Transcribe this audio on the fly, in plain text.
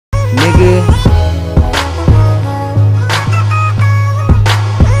nigga.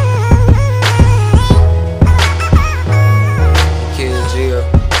 TheKidGio,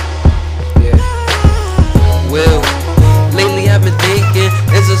 yeah. Will, lately I've been thinking,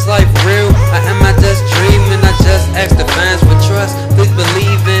 is this life real? Or am I just dreaming? I just ask the fans for trust. Please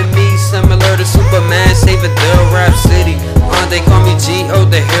believe in me, similar to Superman saving the rap city. They call me G.O.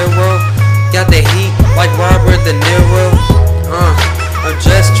 the hero. Got the heat like Robert De Niro. I'm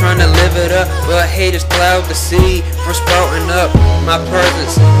just trying to live it up, but haters cloud the seed from sprouting up. My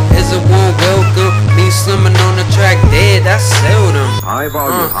presence is a warm welcome. Me slumming on the track dead, that's seldom. High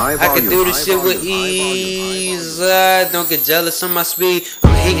volume, I can do this shit with ease. Don't get jealous on my speed.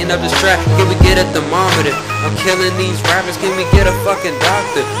 I'm heating up this track, can we get a thermometer? I'm killing these rappers, can we get a fucking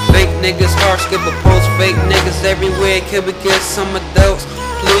doctor? Fake niggas hard, skip a post, fake niggas everywhere. Can we get some adults?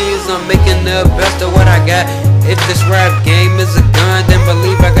 Please, I'm making the best of what I got. If this rap game is a gun, then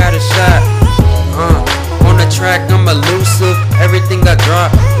believe I got a shot. On the track, I'm elusive. Everything I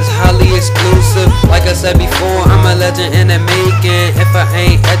drop is highly exclusive. Like I said before, I'm a legend in the making. If I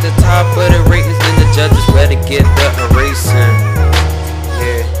ain't at the top of the ratings, then the judges better get the erasing.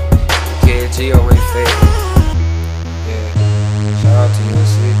 Yeah, TheKidGio ain't fake.